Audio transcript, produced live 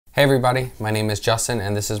Hey everybody, my name is Justin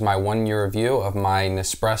and this is my 1-year review of my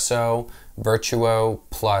Nespresso Vertuo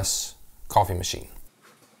Plus coffee machine.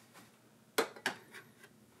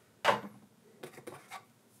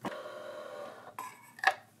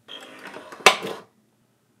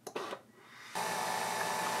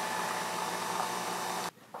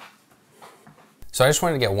 So I just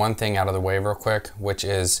wanted to get one thing out of the way real quick, which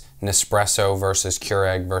is Nespresso versus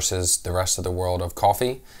Keurig versus the rest of the world of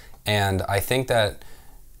coffee. And I think that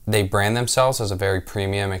they brand themselves as a very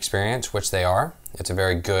premium experience, which they are. It's a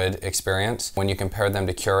very good experience. When you compare them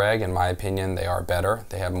to Keurig, in my opinion, they are better.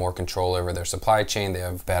 They have more control over their supply chain. They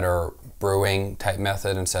have better brewing type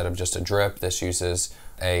method instead of just a drip. This uses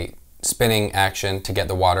a spinning action to get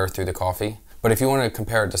the water through the coffee. But if you want to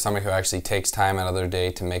compare it to somebody who actually takes time out of their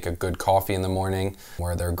day to make a good coffee in the morning,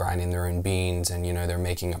 where they're grinding their own beans and they're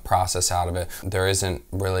making a process out of it, there isn't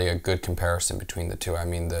really a good comparison between the two. I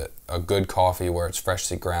mean, a good coffee where it's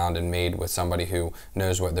freshly ground and made with somebody who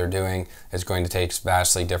knows what they're doing is going to taste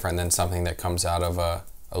vastly different than something that comes out of a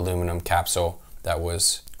aluminum capsule that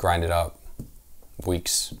was grinded up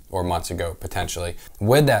weeks or months ago, potentially.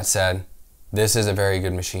 With that said, this is a very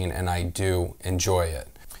good machine and I do enjoy it.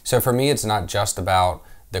 So for me, it's not just about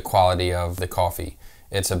the quality of the coffee.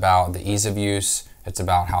 It's about the ease of use. It's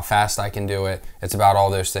about how fast I can do it. It's about all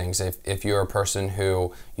those things. If you're a person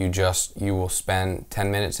who you will spend 10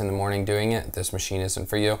 minutes in the morning doing it, this machine isn't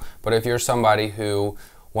for you. But if you're somebody who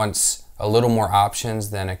wants a little more options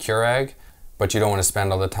than a Keurig, but you don't want to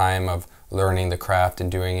spend all the time of learning the craft and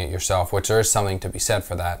doing it yourself, which there is something to be said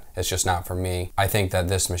for that. It's just not for me. I think that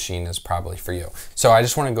this machine is probably for you. So I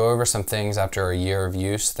just want to go over some things after a year of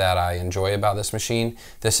use that I enjoy about this machine.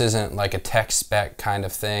 This isn't like a tech spec kind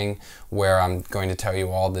of thing where I'm going to tell you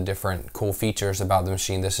all the different cool features about the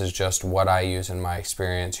machine. This is just what I use in my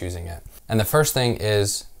experience using it. And the first thing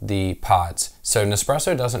is the pods. So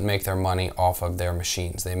Nespresso doesn't make their money off of their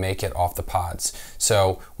machines. They make it off the pods.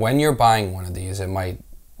 So when you're buying one of these,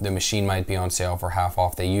 the machine might be on sale for half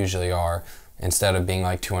off. They usually are. Instead of being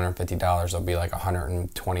like $250, they'll be like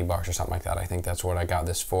 $120 or something like that. I think that's what I got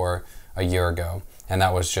this for a year ago. And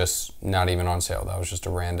that was just not even on sale. That was just a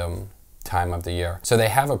random time of the year. So they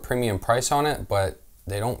have a premium price on it, but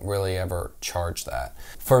they don't really ever charge that.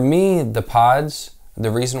 For me, the pods, the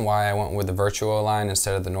reason why I went with the Vertuo line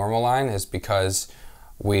instead of the normal line is because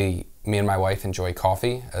me and my wife enjoy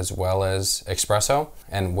coffee as well as espresso.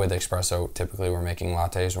 And with espresso, typically we're making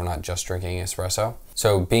lattes. We're not just drinking espresso.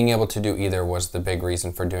 So being able to do either was the big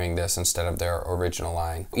reason for doing this instead of their original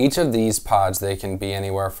line. Each of these pods, they can be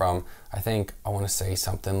anywhere from, I want to say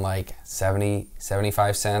something like 70,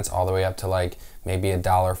 75 cents all the way up to like maybe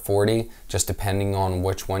 $1.40, just depending on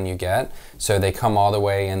which one you get. So they come all the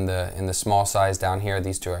way in the small size down here.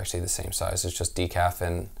 These two are actually the same size. It's just decaf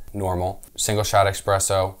and normal. Single shot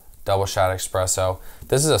espresso, double shot espresso.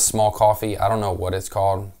 This is a small coffee. I don't know what it's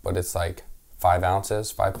called, but it's like 5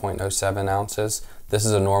 ounces, 5.07 ounces. This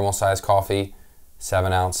is a normal size coffee,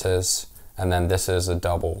 7 ounces. And then this is a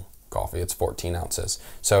double coffee, it's 14 ounces.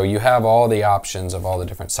 So you have all the options of all the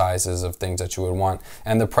different sizes of things that you would want.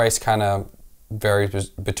 And the price kind of varies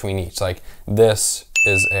between each. Like this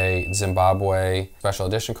is a Zimbabwe special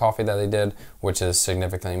edition coffee that they did, which is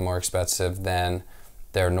significantly more expensive than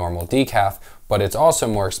their normal decaf, but it's also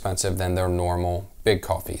more expensive than their normal big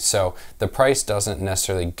coffee. So the price doesn't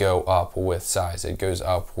necessarily go up with size. It goes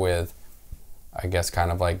up with, I guess,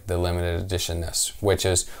 kind of like the limited editionness, which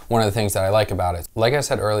is one of the things that I like about it. Like I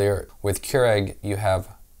said earlier, with Keurig, you have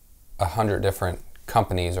 100 different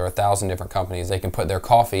companies or 1,000 different companies. They can put their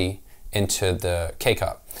coffee into the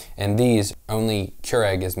K-Cup. And these, only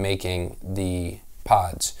Keurig is making the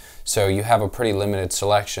pods. So you have a pretty limited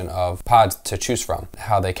selection of pods to choose from.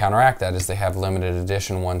 How they counteract that is they have limited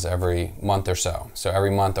edition ones every month or so. So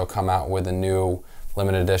every month they'll come out with a new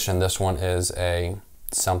limited edition. This one is a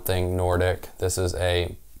something Nordic. This is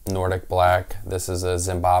a Nordic Black. This is a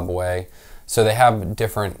Zimbabwe. So they have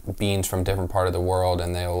different beans from different part of the world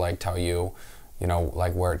and they'll like tell you,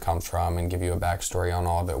 like where it comes from and give you a backstory on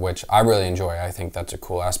all of it, which I really enjoy. I think that's a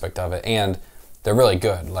cool aspect of it. And they're really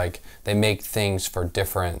good. Like they make things for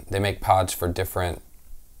they make pods for different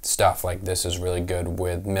stuff. Like this is really good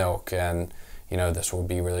with milk and this will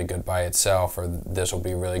be really good by itself, or this will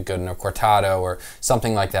be really good in a cortado or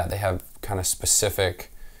something like that. They have kind of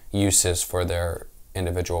specific uses for their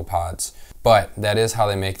individual pods. But that is how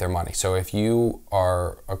they make their money. So if you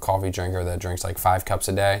are a coffee drinker that drinks like 5 cups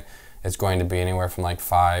a day, it's going to be anywhere from like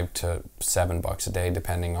 $5 to $7 a day,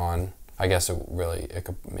 depending on I guess it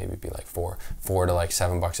could maybe be like four to like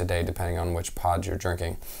 $7 a day, depending on which pods you're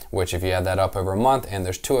drinking, which if you add that up over a month and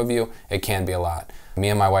there's 2 of you, it can be a lot. Me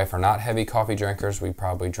and my wife are not heavy coffee drinkers. We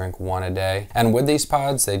probably drink 1 a day. And with these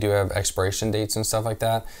pods, they do have expiration dates and stuff like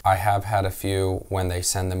that. I have had a few when they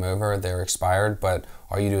send them over, they're expired, but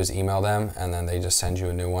all you do is email them and then they just send you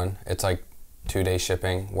a new one. It's like 2-day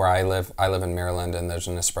shipping. Where I live in Maryland, and there's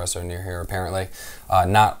an Nespresso near here apparently.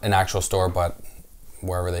 Not an actual store, but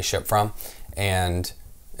wherever they ship from. And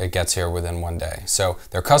it gets here within 1 day. So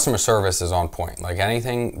their customer service is on point. Like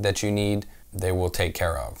anything that you need, they will take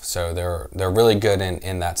care of. So they're really good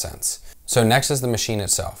in that sense. So next is the machine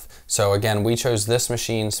itself. So again, we chose this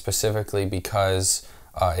machine specifically because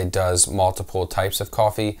it does multiple types of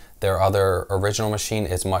coffee. Their other original machine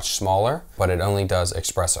is much smaller, but it only does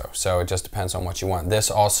espresso. So it just depends on what you want. This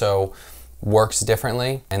also works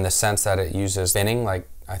differently in the sense that it uses spinning, like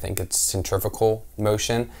I think it's centrifugal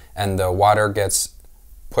motion, and the water gets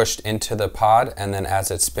pushed into the pod, and then as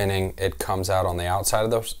it's spinning, it comes out on the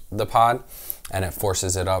outside of the pod, and it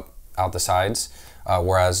forces it out the sides,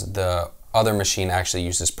 whereas the other machine actually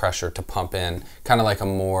uses pressure to pump in, kind of like a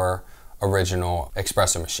more original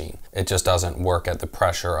espresso machine. It just doesn't work at the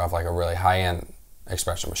pressure of like a really high-end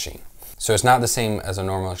espresso machine. So it's not the same as a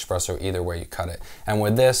normal espresso either way you cut it. And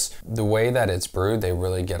with this, the way that it's brewed, they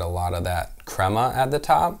really get a lot of that crema at the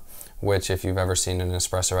top, which if you've ever seen an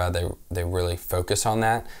espresso ad, they really focus on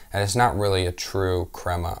that. And it's not really a true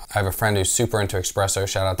crema. I have a friend who's super into espresso,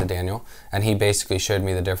 shout out to Daniel, and he basically showed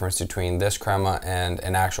me the difference between this crema and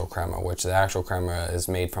an actual crema, which the actual crema is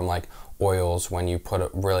made from like oils when you put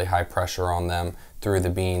a really high pressure on them through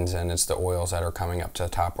the beans, and it's the oils that are coming up to the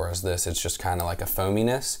top, whereas this, it's just kind of like a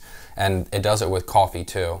foaminess. And it does it with coffee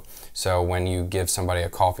too. So when you give somebody a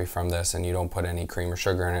coffee from this and you don't put any cream or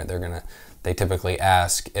sugar in it, they typically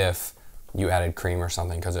ask if you added cream or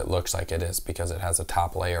something because it looks like it is, because it has a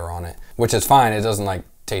top layer on it, which is fine. It doesn't like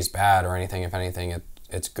taste bad or anything. If anything,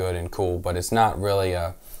 it's good and cool, but it's not really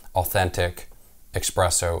a authentic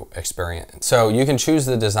espresso experience. So you can choose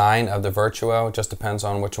the design of the Vertuo. It just depends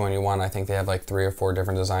on which one you want. I think they have like 3 or 4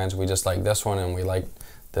 different designs. We just like this one, and we like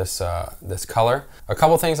this this color. A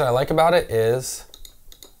couple things that I like about it is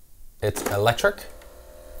it's electric.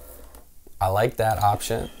 I like that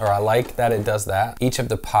option, or I like that it does that. Each of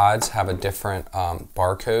the pods have a different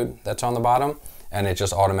barcode that's on the bottom, and it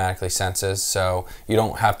just automatically senses, so you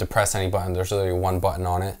don't have to press any button. There's literally 1 button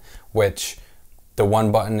on it, which the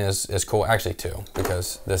 1 button is cool. Actually 2,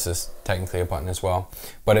 because this is technically a button as well.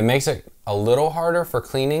 But it makes it a little harder for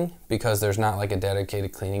cleaning because there's not like a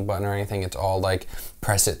dedicated cleaning button or anything. It's all like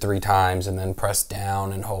press it 3 times and then press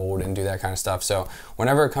down and hold and do that kind of stuff. So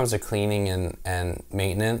whenever it comes to cleaning and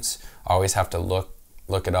maintenance, I always have to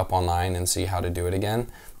look it up online and see how to do it again.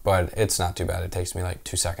 But it's not too bad. It takes me like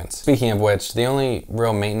 2 seconds. Speaking of which, the only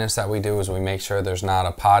real maintenance that we do is we make sure there's not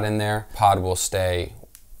a pod in there. Pod will stay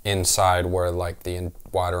inside where like the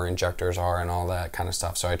water injectors are and all that kind of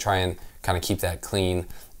stuff. So I try and kind of keep that clean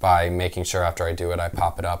by making sure after I do it, I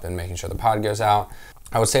pop it up and making sure the pod goes out.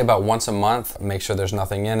 I would say about once a month, make sure there's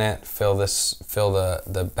nothing in it, fill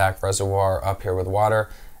the back reservoir up here with water,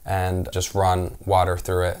 and just run water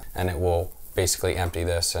through it, and it will basically empty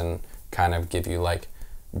this and kind of give you like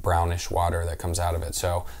brownish water that comes out of it.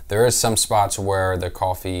 So there is some spots where the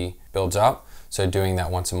coffee builds up, so doing that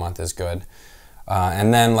once a month is good.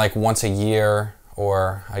 And then like once a year,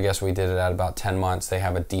 or I guess we did it at about 10 months, they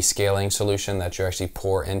have a descaling solution that you actually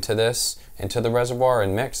pour into the reservoir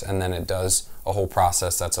and mix, and then it does a whole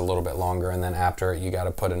process that's a little bit longer, and then after it you got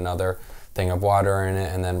to put another thing of water in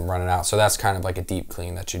it and then run it out. So that's kind of like a deep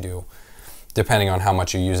clean that you do depending on how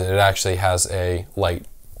much you use it. It actually has a light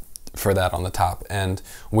for that on the top, and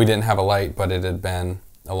we didn't have a light, but it had been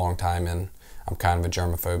a long time, and I'm kind of a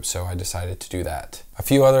germaphobe, so I decided to do that. A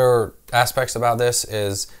few other aspects about this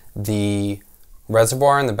is the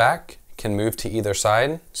reservoir in the back can move to either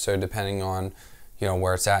side. So depending on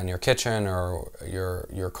where it's at in your kitchen or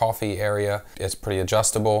your coffee area, it's pretty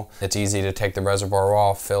adjustable. It's easy to take the reservoir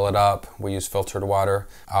off, fill it up. We use filtered water.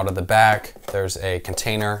 Out of the back, there's a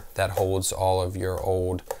container that holds all of your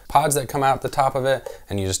old pods that come out the top of it,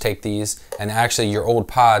 and you just take these. And actually your old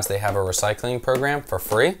pods, they have a recycling program for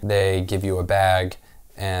free. They give you a bag,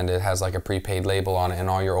 and it has like a prepaid label on it, and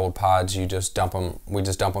all your old pods, we just dump them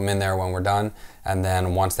in there when we're done. And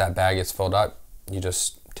then once that bag gets filled up, you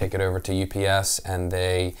just take it over to UPS, and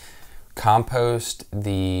they compost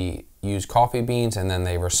the used coffee beans, and then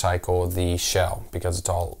they recycle the shell because it's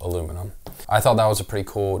all aluminum. I thought that was a pretty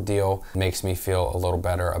cool deal. It makes me feel a little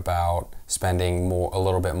better about spending a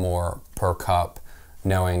little bit more per cup,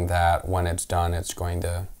 knowing that when it's done, it's going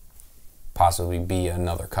to possibly be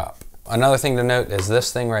another cup. Another thing to note is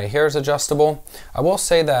this thing right here is adjustable. I will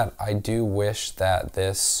say that I do wish that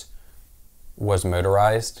this was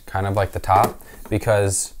motorized, kind of like the top,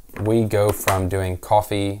 because we go from doing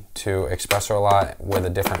coffee to espresso a lot with a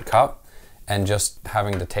different cup, and just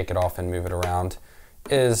having to take it off and move it around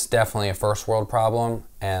is definitely a first world problem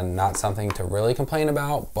and not something to really complain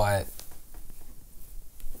about, but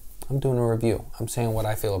I'm doing a review. I'm saying what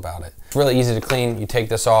I feel about it. It's really easy to clean. You take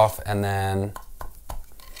this off and then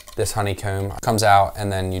this honeycomb comes out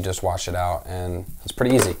and then you just wash it out, and it's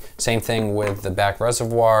pretty easy. Same thing with the back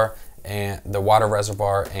reservoir and the water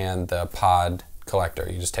reservoir and the pod collector.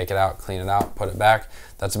 You just take it out, clean it out, put it back.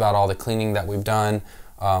 That's about all the cleaning that we've done,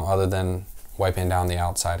 other than wiping down the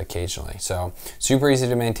outside occasionally. So super easy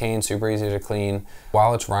to maintain, super easy to clean.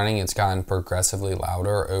 While it's running, it's gotten progressively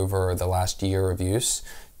louder over the last year of use.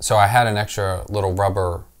 So I had an extra little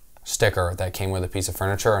rubber sticker that came with a piece of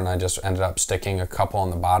furniture, and I just ended up sticking a couple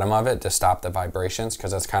on the bottom of it to stop the vibrations,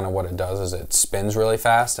 because that's kind of what it does, is it spins really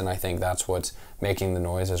fast, and I think that's what's making the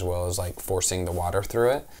noise, as well as like forcing the water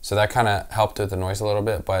through it. So that kind of helped with the noise a little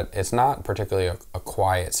bit, but it's not particularly a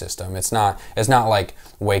quiet system. It's not like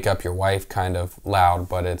wake up your wife kind of loud,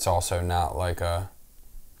 but it's also not like I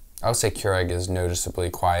would say Keurig is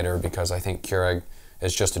noticeably quieter, because I think Keurig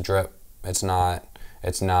is just a drip. It's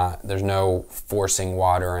not, there's no forcing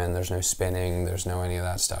water in, there's no spinning, there's no any of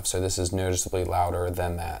that stuff. So this is noticeably louder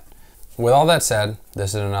than that. With all that said,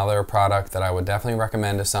 this is another product that I would definitely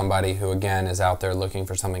recommend to somebody who, again, is out there looking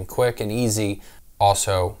for something quick and easy,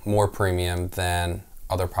 also more premium than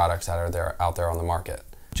other products that are out there on the market.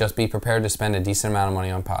 Just be prepared to spend a decent amount of money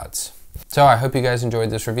on pods. So I hope you guys enjoyed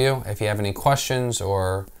this review. If you have any questions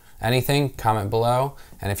or anything, comment below.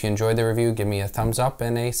 And if you enjoyed the review, give me a thumbs up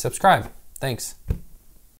and a subscribe. Thanks.